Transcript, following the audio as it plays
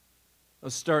I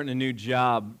was starting a new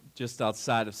job just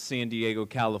outside of San Diego,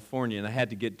 California, and I had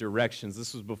to get directions.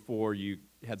 This was before you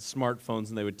had smartphones,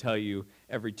 and they would tell you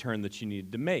every turn that you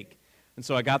needed to make. And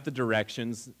so I got the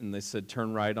directions, and they said,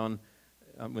 turn right on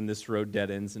when this road dead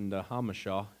ends into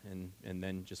Hamashaw, and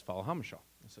then just follow Hamashaw.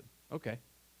 I said, okay,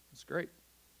 that's great.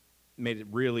 Made it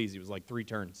real easy. It was like 3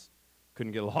 turns.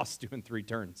 Couldn't get lost doing 3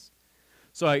 turns.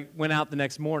 So I went out the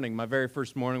next morning, my very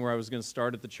first morning where I was going to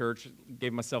start at the church,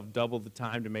 gave myself double the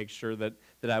time to make sure that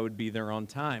I would be there on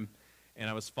time. And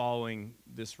I was following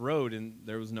this road, and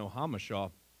there was no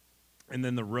Hamashaw. And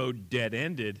then the road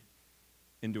dead-ended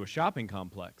into a shopping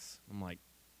complex. I'm like,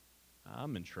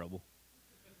 I'm in trouble.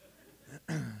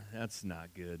 That's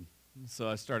not good. So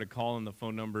I started calling the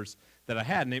phone numbers that I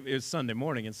had, and it was Sunday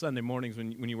morning. And Sunday mornings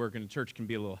when you work in a church can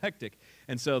be a little hectic.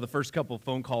 And so the first couple of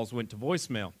phone calls went to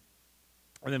voicemail.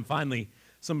 And then finally,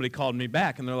 somebody called me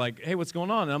back, and they're like, hey, what's going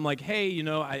on? And I'm like, hey,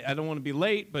 I don't want to be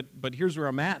late, but here's where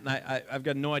I'm at, and I've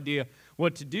got no idea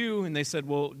what to do. And they said,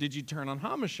 well, did you turn on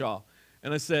Hamashaw?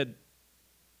 And I said,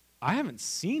 I haven't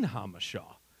seen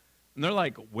Hamashaw. And they're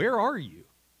like, where are you?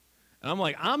 And I'm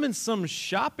like, I'm in some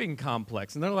shopping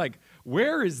complex. And they're like,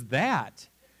 where is that?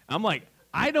 I'm like,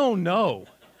 I don't know.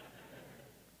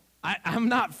 I'm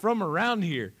not from around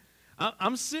here.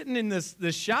 I'm sitting in this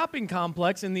shopping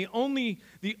complex, and the only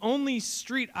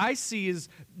street I see is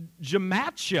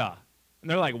Jamacha. And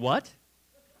they're like, what?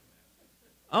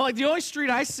 I'm like, the only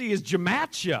street I see is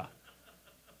Jamacha.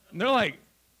 And they're like,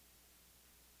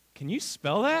 can you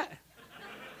spell that?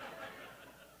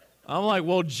 I'm like,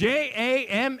 well,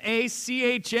 Jamacha.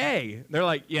 They're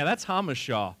like, yeah, that's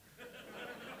Hamashaw.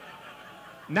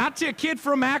 Not to a kid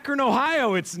from Akron,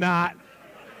 Ohio, it's not.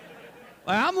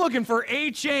 Like, I'm looking for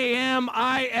Hamishaw.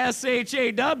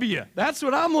 That's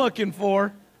what I'm looking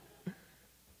for.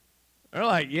 They're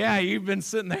like, yeah, you've been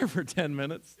sitting there for 10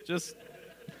 minutes. Just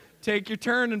take your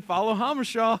turn and follow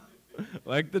Hamashaw,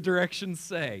 like the directions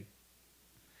say.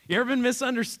 You ever been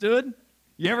misunderstood?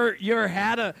 You ever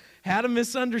had a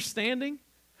misunderstanding?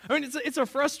 I mean, it's a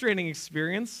frustrating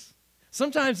experience.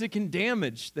 Sometimes it can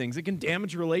damage things. It can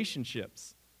damage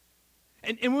relationships.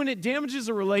 And when it damages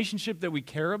a relationship that we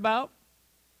care about,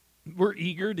 we're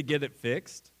eager to get it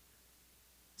fixed.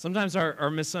 Sometimes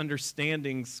our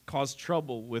misunderstandings cause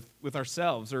trouble with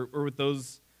ourselves or with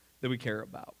those that we care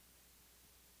about.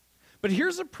 But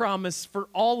here's a promise for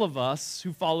all of us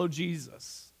who follow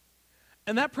Jesus.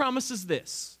 And that promise is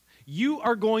this: you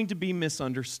are going to be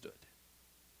misunderstood.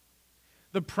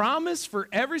 The promise for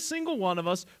every single one of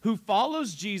us who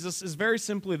follows Jesus is very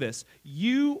simply this: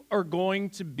 you are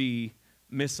going to be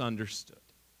misunderstood.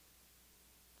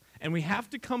 And we have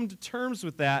to come to terms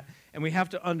with that, and we have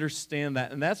to understand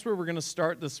that. And that's where we're going to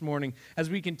start this morning as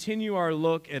we continue our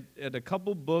look at a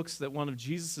couple books that one of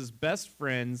Jesus' best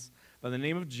friends by the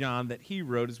name of John that he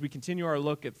wrote. As we continue our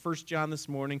look at 1 John this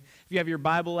morning. If you have your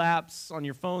Bible apps on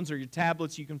your phones or your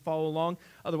tablets, you can follow along.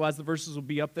 Otherwise, the verses will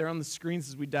be up there on the screens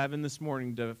as we dive in this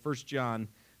morning to 1 John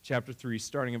chapter 3,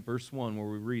 starting at verse 1, where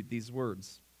we read these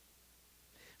words.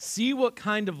 See what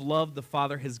kind of love the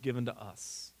Father has given to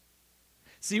us.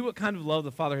 See what kind of love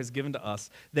the Father has given to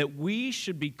us, that we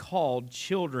should be called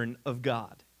children of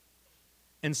God.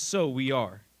 And so we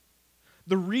are.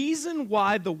 The reason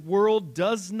why the world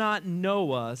does not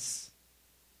know us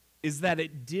is that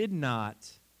it did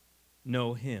not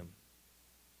know Him.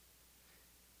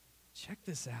 Check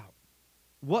this out.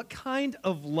 What kind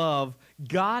of love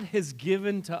God has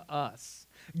given to us.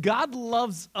 God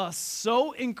loves us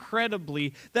so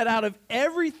incredibly that out of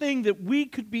everything that we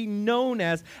could be known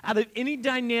as, out of any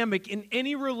dynamic in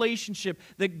any relationship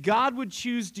that God would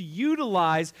choose to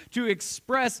utilize to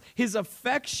express His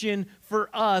affection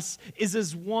for us, is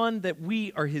as one that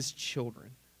we are His children.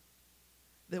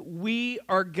 That we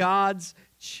are God's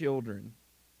children.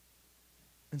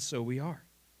 And so we are.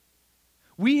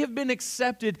 We have been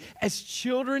accepted as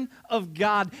children of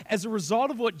God as a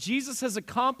result of what Jesus has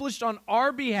accomplished on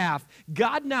our behalf.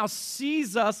 God now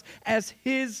sees us as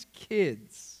His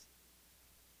kids.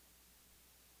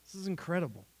 This is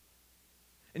incredible.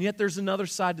 And yet there's another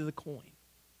side to the coin.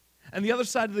 And the other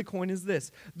side of the coin is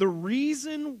this: the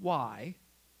reason why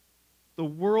the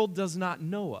world does not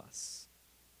know us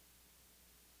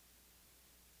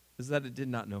is that it did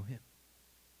not know Him.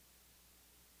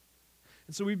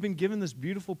 And so we've been given this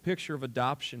beautiful picture of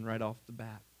adoption right off the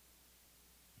bat.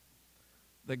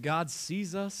 That God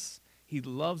sees us, He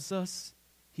loves us,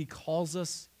 He calls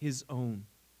us His own.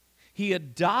 He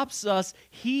adopts us,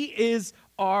 He is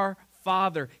our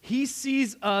Father. He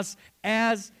sees us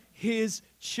as His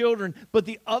children. But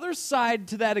the other side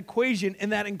to that equation,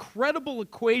 and that incredible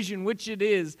equation which it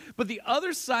is, but the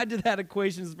other side to that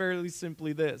equation is very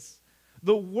simply this: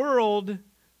 The world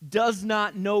does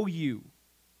not know you.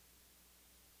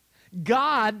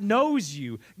 God knows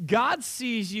you. God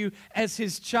sees you as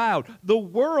his child. The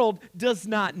world does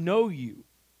not know you.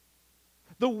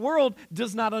 The world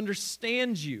does not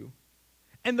understand you.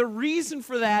 And the reason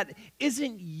for that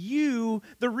isn't you.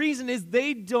 The reason is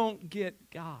they don't get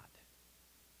God.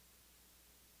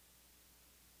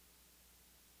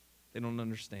 They don't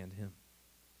understand him.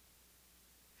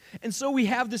 And so we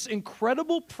have this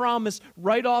incredible promise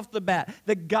right off the bat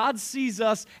that God sees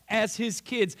us as his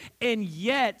kids. And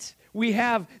yet we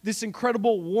have this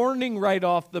incredible warning right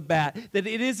off the bat that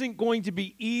it isn't going to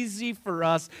be easy for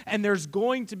us, and there's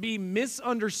going to be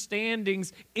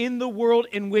misunderstandings in the world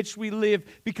in which we live,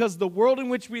 because the world in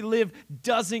which we live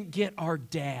doesn't get our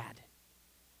dad.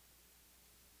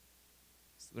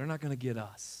 So they're not going to get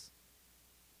us.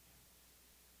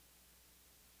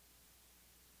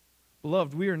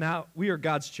 Beloved, we are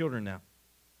God's children now.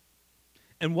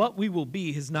 And what we will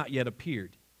be has not yet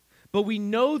appeared. But we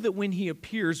know that when he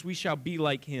appears, we shall be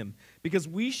like him, because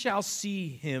we shall see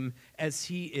him as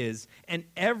he is. And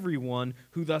everyone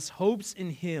who thus hopes in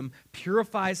him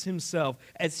purifies himself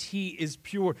as he is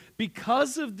pure.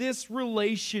 Because of this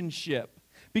relationship,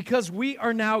 because we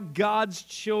are now God's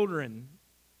children,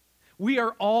 we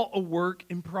are all a work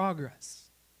in progress.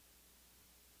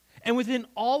 And within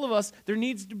all of us, there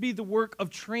needs to be the work of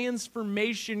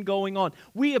transformation going on.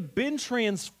 We have been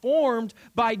transformed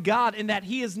by God in that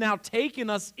he has now taken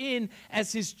us in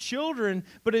as his children.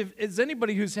 But as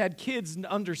anybody who's had kids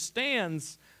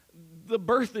understands, the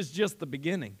birth is just the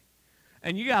beginning.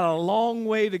 And you got a long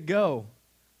way to go.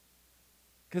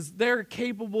 Because they're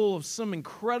capable of some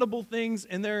incredible things,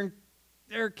 and they're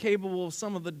capable of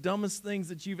some of the dumbest things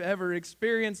that you've ever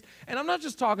experienced. And I'm not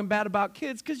just talking bad about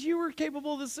kids, because you were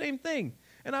capable of the same thing.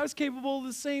 And I was capable of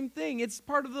the same thing. It's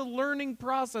part of the learning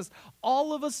process.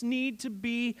 All of us need to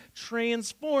be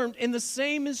transformed. And the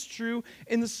same is true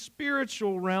in the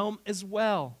spiritual realm as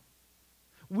well.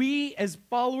 We, as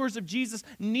followers of Jesus,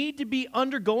 need to be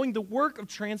undergoing the work of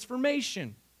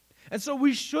transformation. And so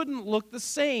we shouldn't look the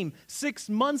same 6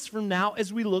 months from now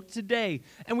as we look today.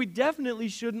 And we definitely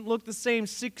shouldn't look the same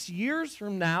 6 years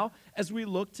from now as we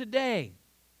look today.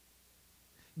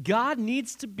 God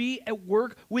needs to be at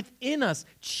work within us,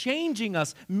 changing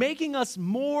us, making us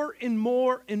more and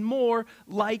more and more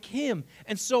like him.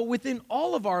 And so within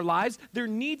all of our lives, there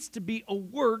needs to be a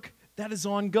work that is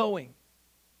ongoing.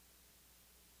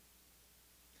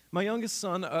 My youngest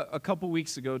son, a couple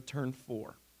weeks ago, turned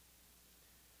 4.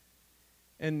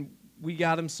 And we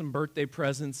got him some birthday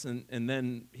presents, and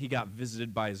then he got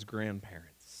visited by his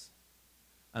grandparents.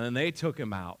 And then they took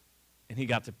him out, and he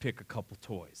got to pick a couple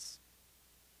toys.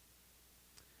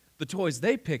 The toys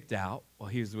they picked out while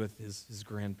he was with his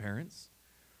grandparents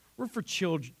were for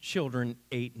children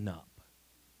 8 and up.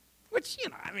 Which,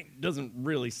 doesn't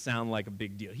really sound like a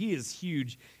big deal. He is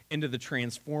huge into the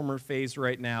Transformer phase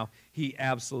right now. He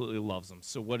absolutely loves them.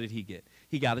 So what did he get?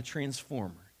 He got a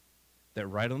Transformer that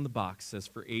right on the box says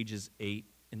for ages 8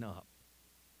 and up.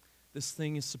 This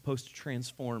thing is supposed to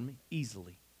transform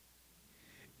easily.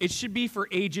 It should be for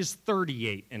ages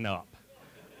 38 and up.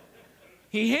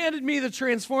 He handed me the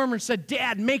Transformer and said,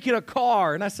 "Dad, make it a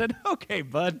car." And I said, "Okay,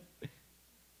 bud.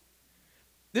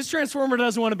 This Transformer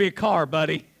doesn't want to be a car,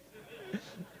 buddy."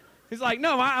 He's like,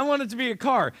 "No, I want it to be a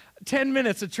car." 10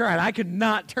 minutes of trying. I could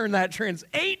not turn that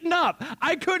 8 and up.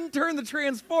 I couldn't turn the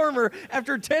Transformer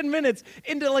after 10 minutes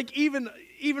into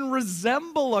even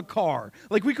resemble a car.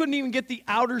 We couldn't even get the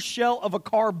outer shell of a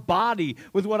car body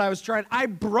with what I was trying. I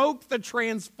broke the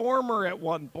Transformer at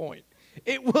one point.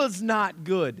 It was not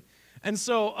good. And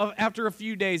so after a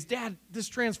few days, "Dad, this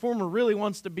Transformer really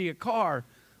wants to be a car."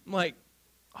 I'm like,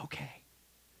 "Okay."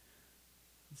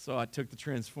 So I took the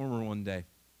Transformer one day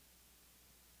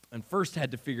and first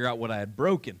had to figure out what I had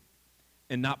broken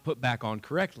and not put back on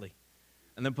correctly,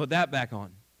 and then put that back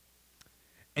on.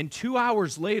 And 2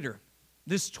 hours later,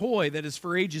 this toy that is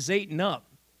for ages 8 and up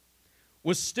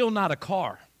was still not a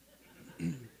car.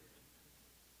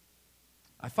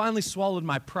 I finally swallowed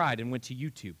my pride and went to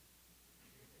YouTube.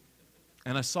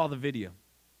 And I saw the video.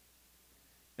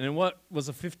 And in what was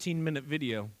a 15-minute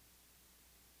video,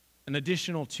 an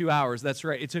additional 2 hours. That's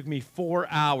right. It took me 4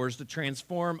 hours to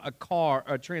transform a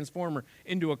Transformer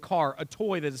into a car, a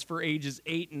toy that is for ages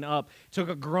 8 and up. It took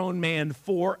a grown man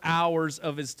 4 hours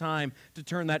of his time to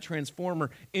turn that Transformer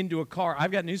into a car.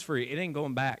 I've got news for you. It ain't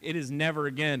going back. It is never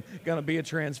again going to be a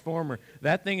Transformer.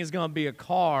 That thing is going to be a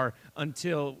car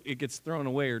until it gets thrown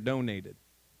away or donated.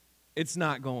 It's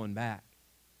not going back.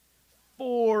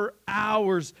 4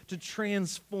 hours to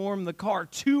transform the car.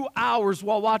 2 hours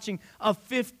while watching a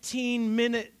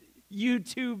 15-minute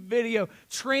YouTube video.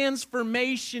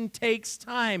 Transformation takes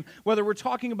time. Whether we're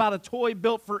talking about a toy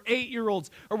built for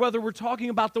 8-year-olds or whether we're talking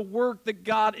about the work that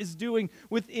God is doing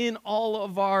within all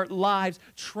of our lives,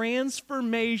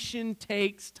 transformation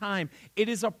takes time. It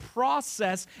is a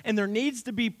process and there needs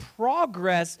to be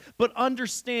progress, but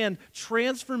understand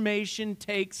transformation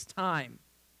takes time.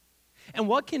 And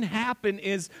what can happen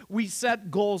is we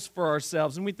set goals for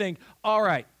ourselves and we think, all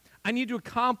right, I need to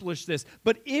accomplish this.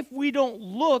 But if we don't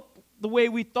look the way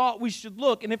we thought we should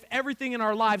look, and if everything in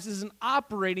our lives isn't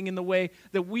operating in the way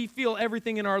that we feel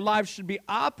everything in our lives should be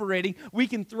operating, we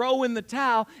can throw in the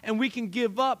towel and we can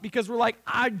give up because we're like,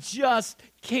 I just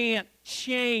can't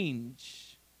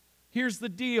change. Here's the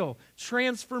deal.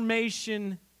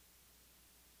 Transformation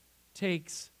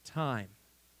takes time.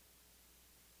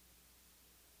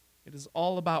 It is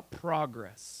all about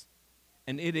progress,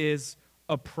 and it is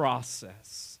a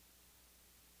process.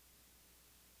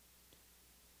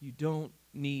 You don't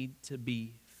need to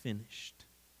be finished,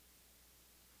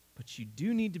 but you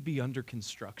do need to be under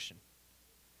construction.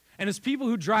 And as people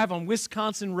who drive on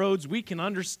Wisconsin roads, we can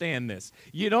understand this.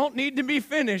 You don't need to be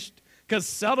finished because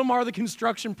seldom are the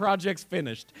construction projects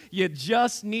finished. You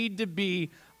just need to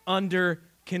be under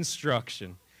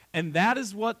construction. And that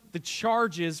is what the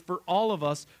charge is for all of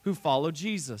us who follow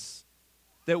Jesus,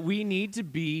 that we need to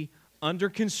be under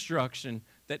construction,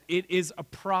 that it is a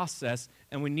process,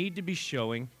 and we need to be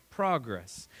showing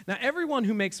progress. Now, everyone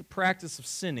who makes a practice of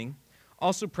sinning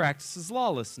also practices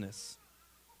lawlessness.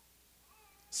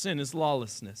 Sin is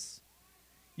lawlessness.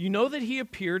 You know that he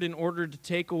appeared in order to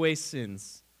take away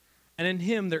sins, and in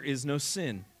him there is no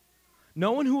sin.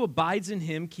 No one who abides in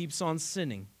him keeps on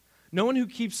sinning. No one who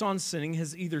keeps on sinning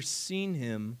has either seen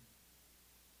him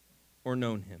or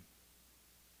known him.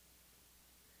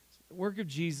 The work of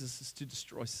Jesus is to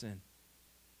destroy sin.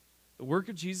 The work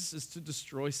of Jesus is to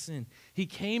destroy sin. He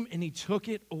came and he took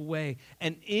it away.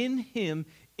 And in him,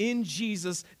 in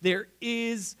Jesus, there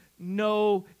is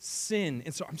no sin.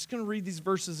 And so I'm just going to read these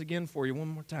verses again for you one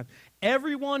more time.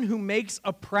 Everyone who makes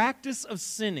a practice of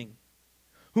sinning,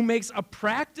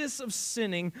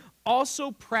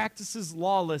 also practices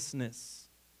lawlessness.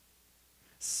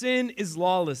 Sin is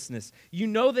lawlessness. You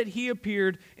know that he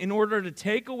appeared in order to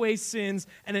take away sins,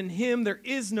 and in him there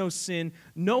is no sin.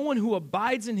 No one who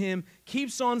abides in him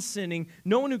keeps on sinning.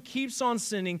 No one who keeps on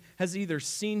sinning has either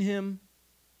seen him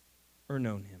or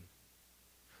known him.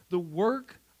 The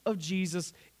work of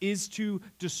Jesus is to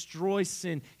destroy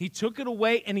sin. He took it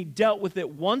away and he dealt with it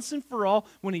once and for all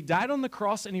when he died on the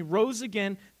cross and he rose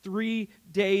again 3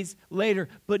 days later.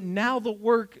 But now the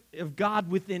work of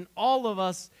God within all of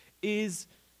us is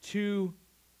to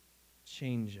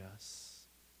change us.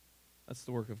 That's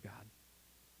the work of God.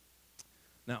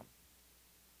 Now,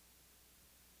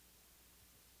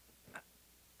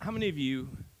 how many of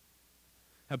you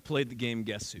have played the game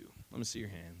Guess Who? Let me see your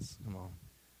hands. Come on.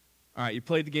 All right, you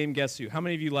played the game Guess Who. How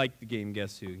many of you like the game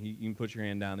Guess Who? You can put your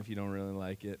hand down if you don't really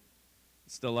like it.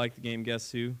 Still like the game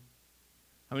Guess Who?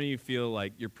 How many of you feel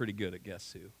like you're pretty good at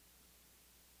Guess Who?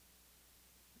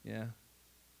 Yeah?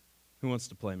 Who wants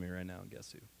to play me right now?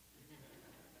 Guess who?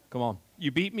 Come on. You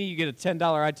beat me, you get a $10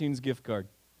 iTunes gift card.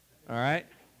 All right?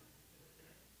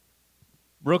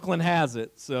 Brooklyn has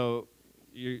it, so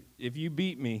if you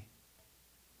beat me,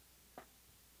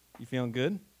 you feeling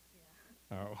good?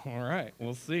 Yeah. Oh, all right,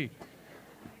 we'll see.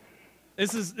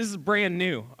 This is brand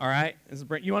new, all right?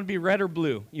 You want to be red or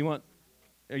blue? You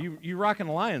rocking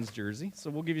a Lions jersey,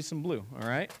 so we'll give you some blue, all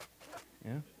right?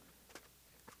 Yeah.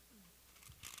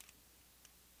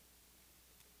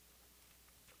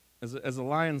 As a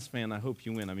Lions fan, I hope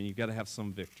you win. I mean, you've got to have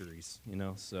some victories,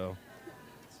 so.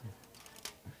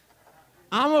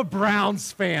 I'm a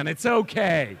Browns fan. It's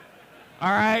okay.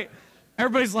 All right?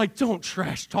 Everybody's like, don't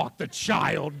trash talk the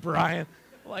child, Brian.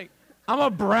 Like, I'm a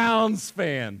Browns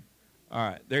fan. All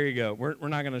right, there you go. We're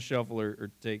not going to shuffle or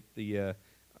take the, I'm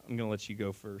going to let you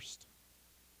go first.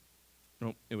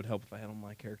 Nope, it would help if I had all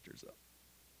my characters up.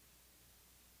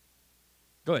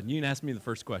 Go ahead. You can ask me the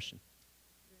first question.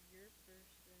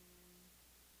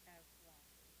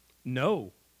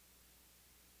 No.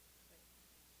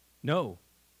 No.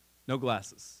 No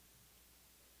glasses.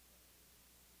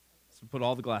 So put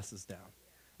all the glasses down.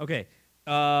 Okay.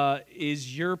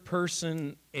 Is your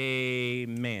person a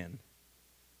man?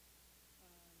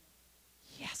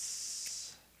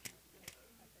 Yes.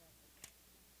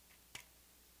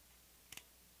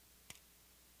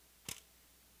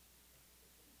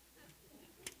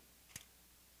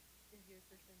 Is your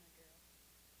person a girl?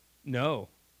 No.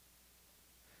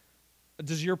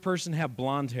 Does your person have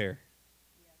blonde hair?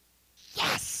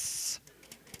 Yes!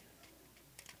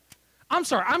 I'm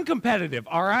sorry, I'm competitive,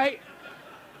 all right?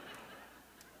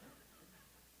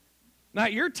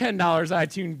 Not your $10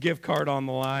 iTunes gift card on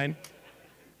the line.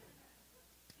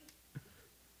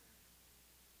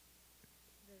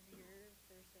 Does your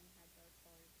person have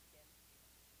dark-colored skin?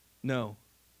 No.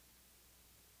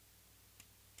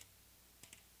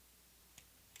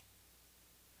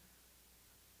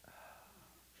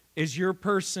 Is your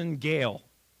person Gail?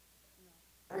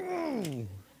 No. Don't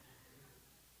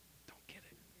get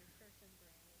it. Is your person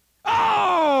Brandon?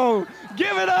 Oh!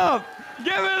 Give it up!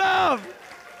 Give it up!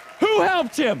 Who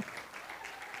helped him?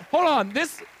 Hold on.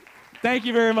 Thank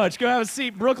you very much. Go have a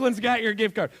seat. Brooklyn's got your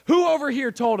gift card. Who over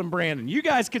here told him, Brandon? You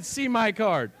guys could see my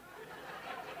card.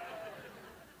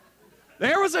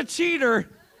 There was a cheater.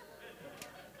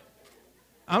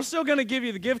 I'm still going to give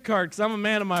you the gift card because I'm a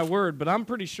man of my word, but I'm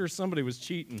pretty sure somebody was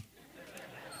cheating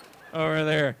over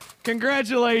there.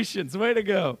 Congratulations. Way to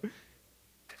go.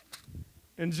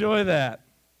 Enjoy that.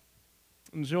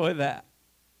 Enjoy that.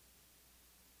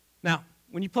 Now,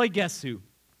 when you play Guess Who,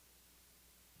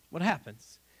 what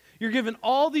happens? You're given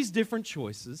all these different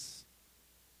choices,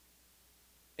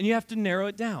 and you have to narrow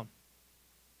it down.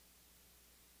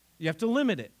 You have to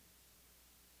limit it.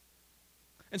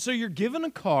 And so you're given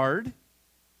a card,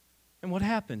 and what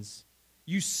happens?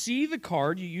 You see the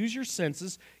card, you use your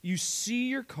senses, you see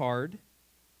your card,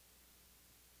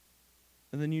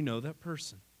 and then you know that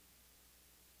person.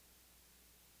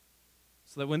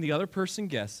 So that when the other person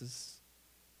guesses,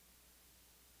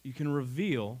 you can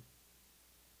reveal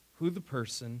who the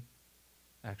person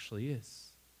actually is.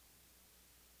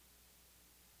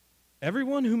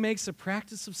 Everyone who makes a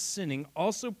practice of sinning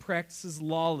also practices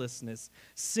lawlessness.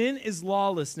 Sin is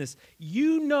lawlessness.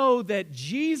 You know that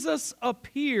Jesus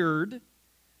appeared.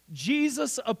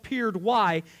 Jesus appeared.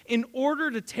 Why? In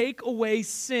order to take away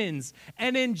sins.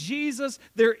 And in Jesus,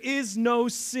 there is no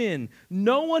sin.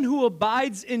 No one who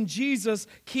abides in Jesus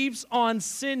keeps on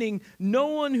sinning. No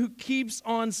one who keeps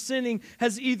on sinning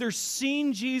has either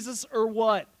seen Jesus or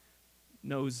what?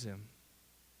 Knows him.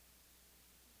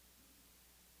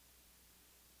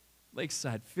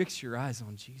 Lakeside, fix your eyes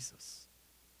on Jesus.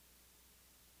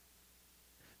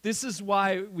 This is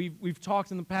why we've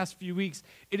talked in the past few weeks.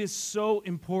 It is so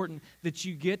important that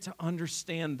you get to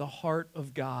understand the heart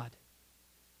of God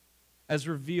as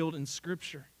revealed in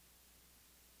Scripture.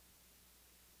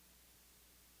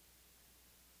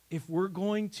 If we're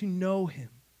going to know Him,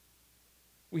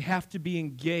 we have to be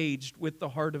engaged with the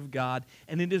heart of God,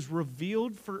 and it is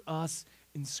revealed for us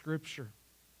in Scripture.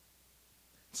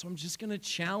 So I'm just going to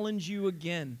challenge you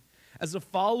again. As a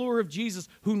follower of Jesus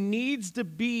who needs to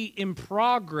be in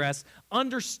progress,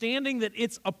 understanding that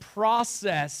it's a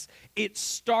process, it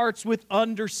starts with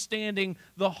understanding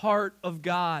the heart of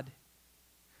God.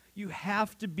 You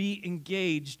have to be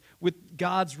engaged with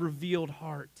God's revealed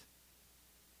heart.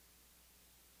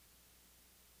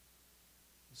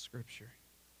 Scripture.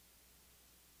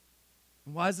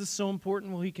 And why is this so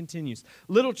important? Well, he continues.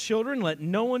 Little children, let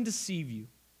no one deceive you.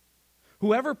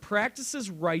 Whoever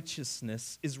practices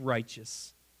righteousness is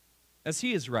righteous, as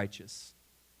he is righteous.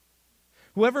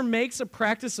 Whoever makes a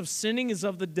practice of sinning is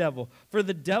of the devil, for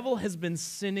the devil has been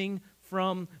sinning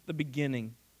from the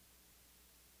beginning.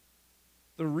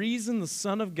 The reason the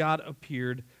Son of God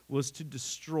appeared was to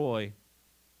destroy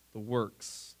the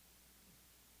works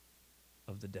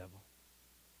of the devil.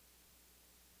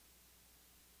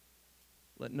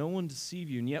 Let no one deceive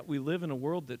you, and yet we live in a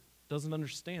world that doesn't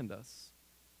understand us.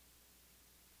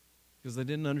 Because they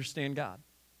didn't understand God.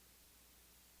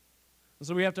 And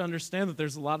so we have to understand that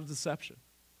there's a lot of deception.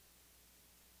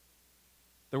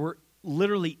 That we're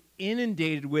literally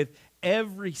inundated with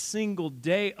every single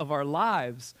day of our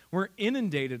lives. We're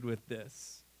inundated with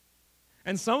this.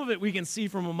 And some of it we can see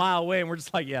from a mile away, and we're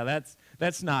just like, yeah,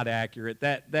 that's not accurate.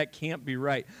 That can't be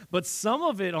right. But some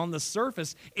of it on the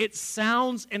surface, it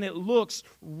sounds and it looks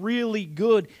really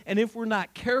good. And if we're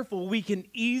not careful, we can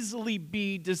easily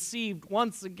be deceived.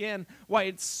 Once again, why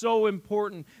it's so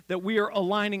important that we are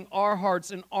aligning our hearts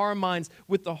and our minds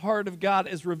with the heart of God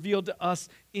as revealed to us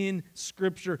in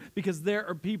Scripture. Because there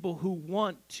are people who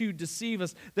want to deceive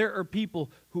us. There are people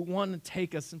who want to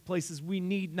take us in places we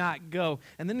need not go.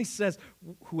 And then he says,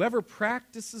 whoever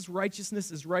practices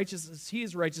righteousness is righteous as he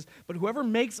is righteous, but whoever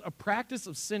makes a practice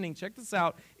of sinning, check this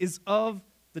out, is of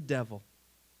the devil.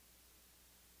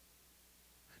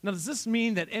 Now, does this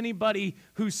mean that anybody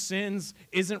who sins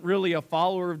isn't really a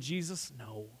follower of Jesus?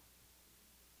 No.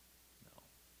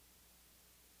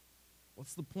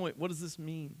 What's the point? What does this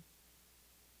mean?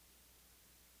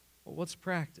 Well, what's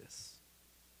practice?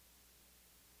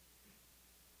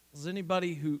 Does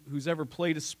anybody who's ever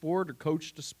played a sport or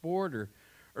coached a sport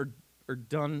or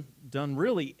done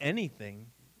really anything,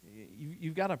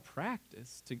 you've got to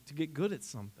practice to get good at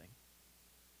something.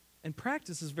 And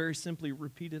practice is very simply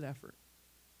repeated effort.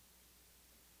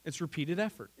 It's repeated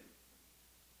effort.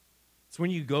 It's when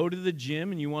you go to the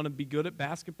gym and you want to be good at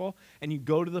basketball and you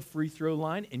go to the free throw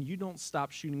line and you don't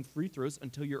stop shooting free throws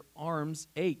until your arms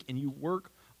ache, and you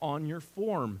work on your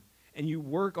form and you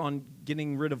work on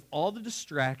getting rid of all the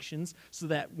distractions so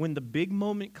that when the big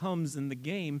moment comes in the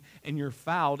game and you're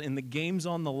fouled and the game's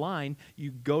on the line,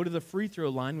 you go to the free throw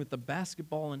line with the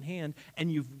basketball in hand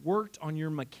and you've worked on your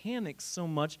mechanics so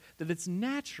much that it's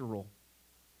natural.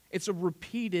 It's a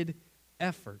repeated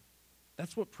effort.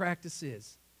 That's what practice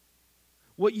is.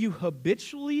 What you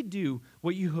habitually do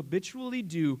reveals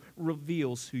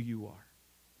who you are.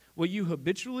 What you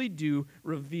habitually do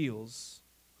reveals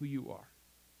who you are.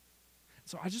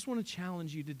 So I just want to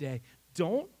challenge you today.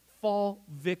 Don't fall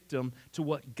victim to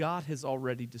what God has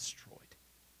already destroyed.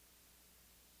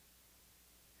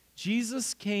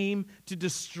 Jesus came to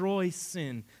destroy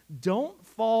sin. Don't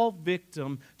fall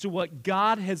victim to what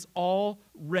God has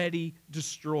already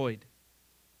destroyed.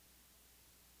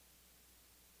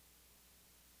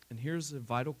 And here's a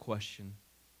vital question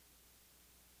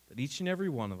that each and every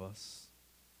one of us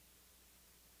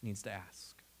needs to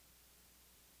ask.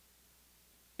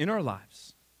 In our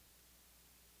lives,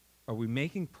 are we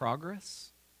making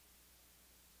progress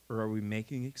or are we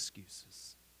making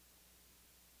excuses?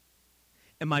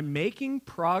 Am I making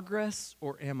progress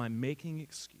or am I making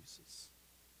excuses?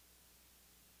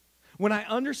 When I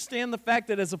understand the fact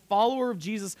that as a follower of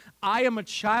Jesus, I am a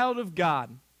child of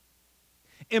God,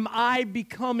 am I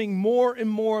becoming more and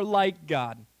more like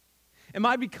God? Am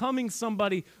I becoming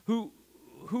somebody who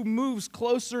moves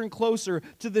closer and closer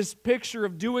to this picture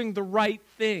of doing the right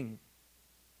thing?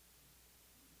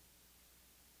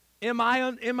 Am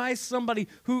I somebody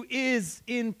who is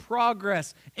in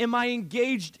progress? Am I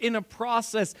engaged in a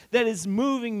process that is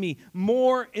moving me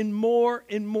more and more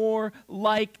and more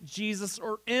like Jesus?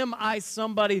 Or am I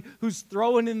somebody who's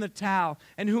throwing in the towel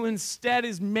and who instead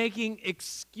is making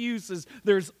excuses?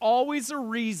 There's always a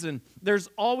reason. There's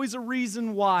always a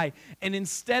reason why. And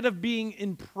instead of being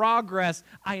in progress,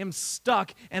 I am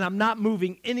stuck and I'm not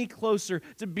moving any closer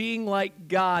to being like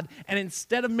God. And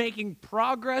instead of making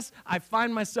progress, I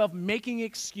find myself making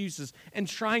excuses and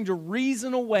trying to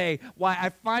reason away why I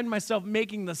find myself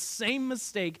making the same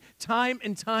mistake time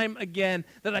and time again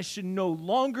that I should no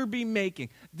longer be making.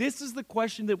 This is the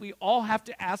question that we all have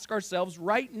to ask ourselves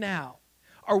right now.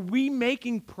 Are we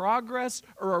making progress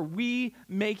or are we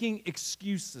making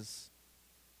excuses?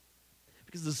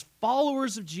 Because as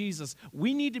followers of Jesus,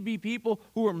 we need to be people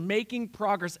who are making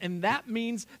progress. And that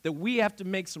means that we have to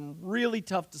make some really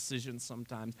tough decisions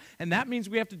sometimes. And that means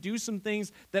we have to do some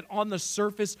things that on the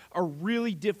surface are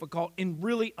really difficult and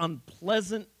really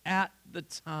unpleasant at the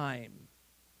time.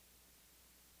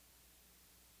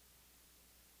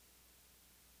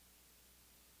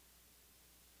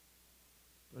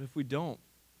 But if we don't,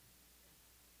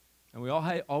 and we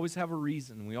always have a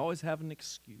reason, we always have an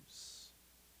excuse,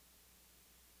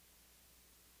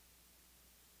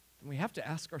 then we have to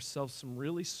ask ourselves some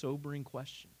really sobering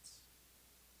questions.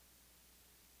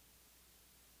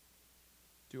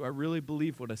 Do I really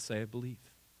believe what I say I believe?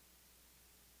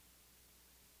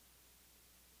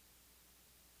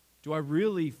 Do I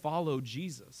really follow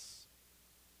Jesus?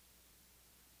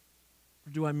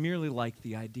 Or do I merely like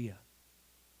the idea?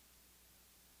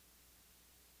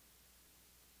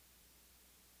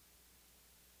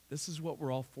 This is what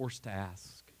we're all forced to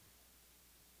ask.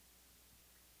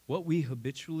 What we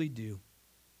habitually do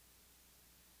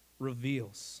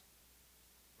reveals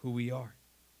who we are.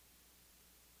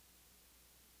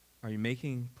 Are you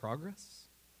making progress?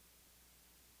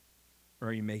 Or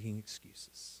are you making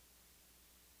excuses?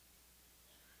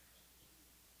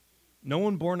 No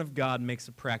one born of God makes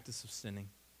a practice of sinning.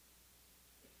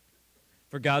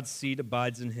 For God's seed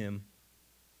abides in him,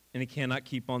 and he cannot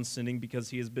keep on sinning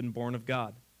because he has been born of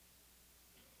God.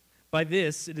 By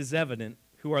this it is evident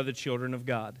who are the children of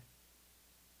God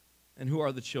and who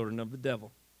are the children of the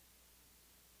devil.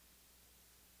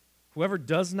 Whoever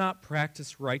does not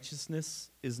practice righteousness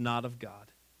is not of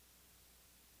God,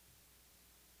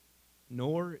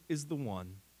 nor is the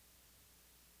one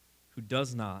who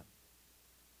does not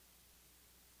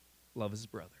love his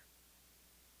brother.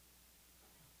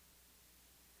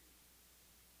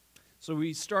 So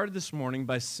we started this morning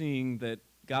by seeing that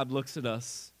God looks at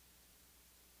us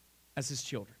as his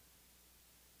children,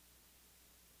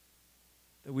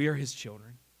 that we are his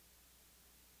children.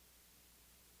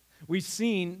 We've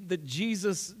seen that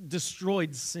Jesus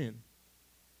destroyed sin.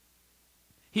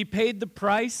 He paid the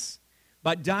price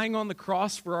by dying on the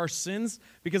cross for our sins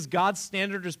because God's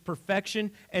standard is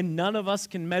perfection and none of us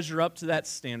can measure up to that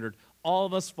standard. All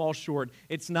of us fall short.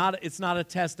 It's not a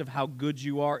test of how good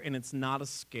you are, and it's not a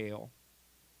scale.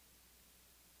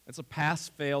 It's a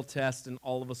pass-fail test, and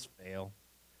all of us fail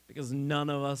because none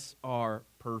of us are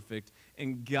perfect.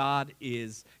 And God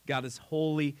is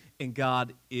holy, and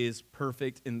God is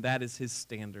perfect, and that is his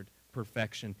standard,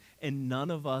 perfection. And none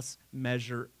of us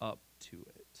measure up to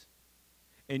it.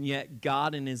 And yet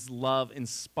God in his love, in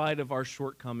spite of our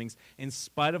shortcomings, in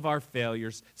spite of our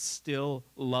failures, still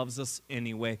loves us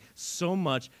anyway, so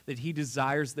much that he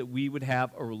desires that we would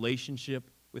have a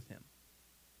relationship with him,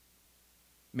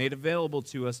 made available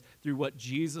to us through what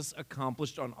Jesus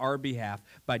accomplished on our behalf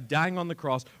by dying on the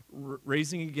cross,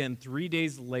 raising again 3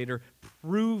 days later,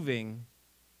 proving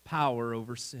power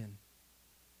over sin.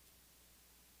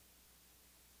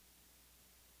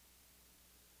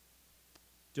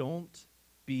 Don't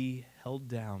be held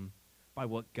down by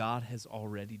what God has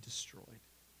already destroyed.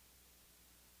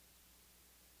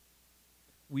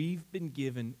 We've been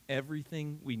given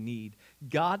everything we need.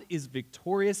 God is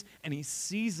victorious, and he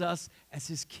sees us as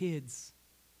his kids.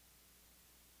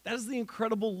 That is the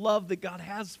incredible love that God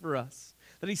has for us,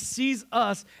 that he sees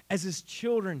us as his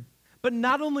children. But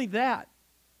not only that,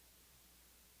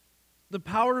 the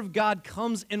power of God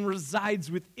comes and resides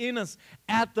within us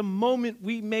at the moment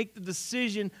we make the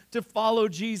decision to follow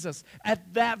Jesus.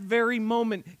 At that very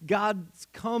moment, God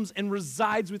comes and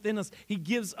resides within us. He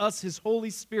gives us his Holy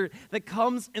Spirit that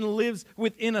comes and lives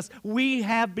within us. We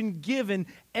have been given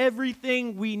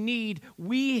everything we need.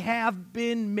 We have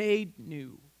been made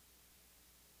new.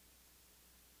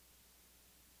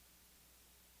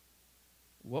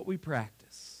 What we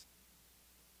practice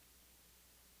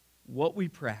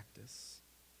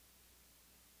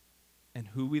and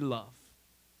who we love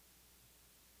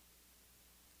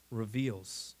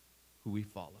reveals who we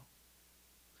follow.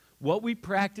 What we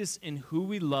practice and who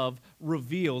we love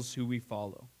reveals who we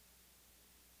follow.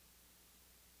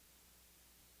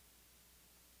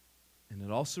 And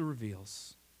it also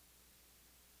reveals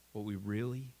what we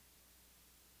really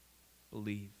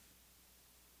believe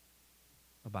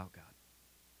about God.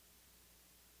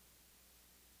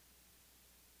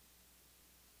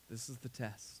 This is the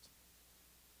test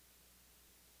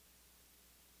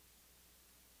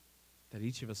that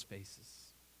each of us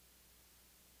faces.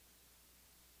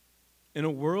 In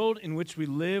a world in which we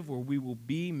live where we will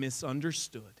be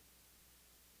misunderstood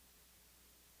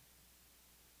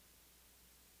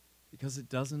because it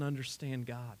doesn't understand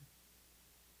God,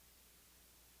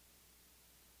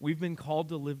 we've been called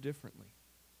to live differently.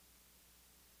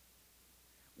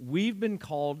 We've been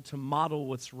called to model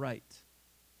what's right.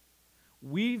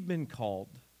 We've been called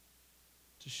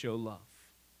to show love.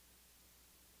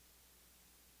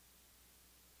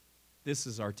 This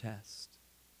is our test.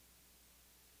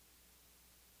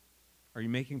 Are you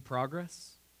making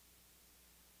progress?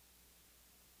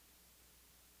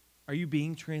 Are you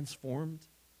being transformed?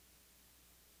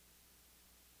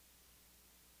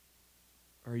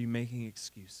 Or are you making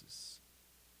excuses?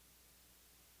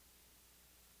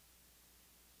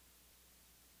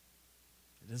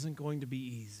 It isn't going to be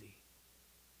easy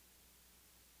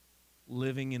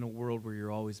living in a world where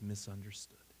you're always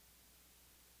misunderstood.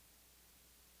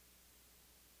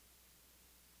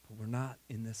 But we're not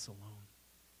in this alone.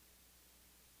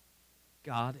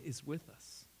 God is with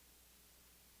us.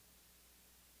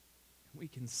 We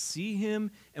can see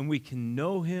him and we can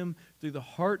know him through the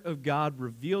heart of God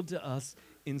revealed to us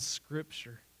in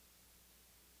Scripture.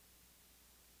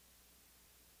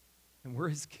 And we're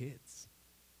his kids.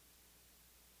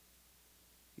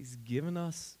 He's given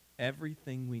us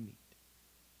everything we need.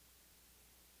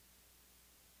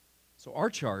 So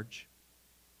our charge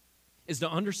is to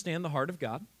understand the heart of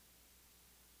God,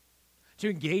 to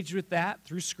engage with that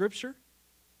through Scripture,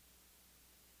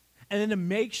 and then to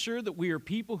make sure that we are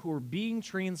people who are being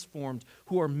transformed,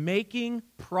 who are making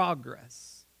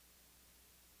progress,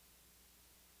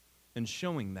 and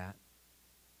showing that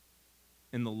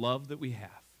in the love that we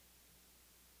have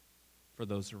for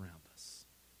those around us.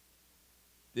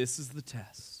 This is the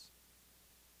test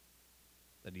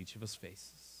that each of us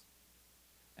faces.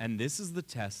 And this is the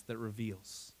test that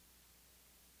reveals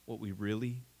what we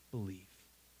really believe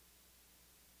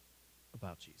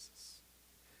about Jesus.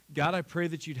 God, I pray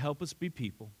that you'd help us be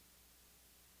people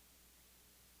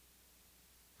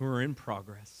who are in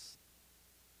progress.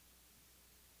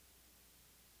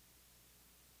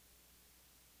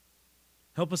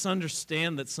 Help us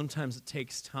understand that sometimes it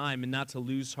takes time and not to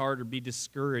lose heart or be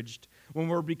discouraged when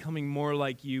we're becoming more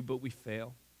like you, but we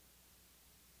fail.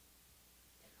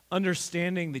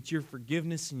 Understanding that your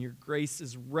forgiveness and your grace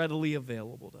is readily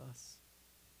available to us.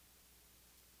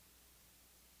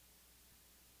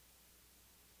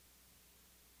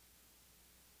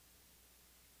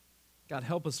 God,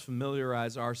 help us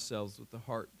familiarize ourselves with the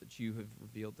heart that you have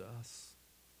revealed to us.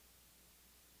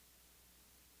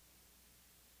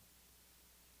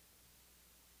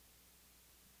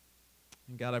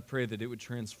 And God, I pray that it would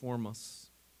transform us.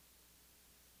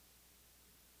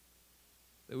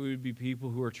 That we would be people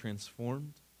who are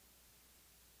transformed.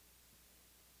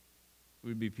 We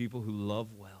would be people who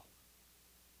love well.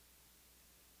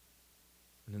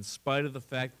 And in spite of the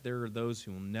fact that there are those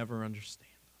who will never understand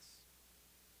us,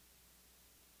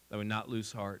 that we not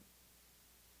lose heart,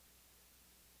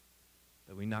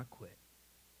 that we not quit,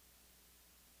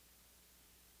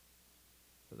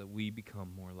 but that we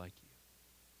become more like you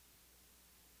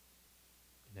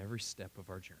in every step of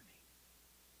our journey.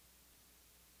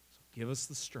 So give us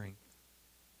the strength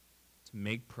to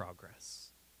make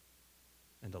progress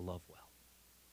and to love well.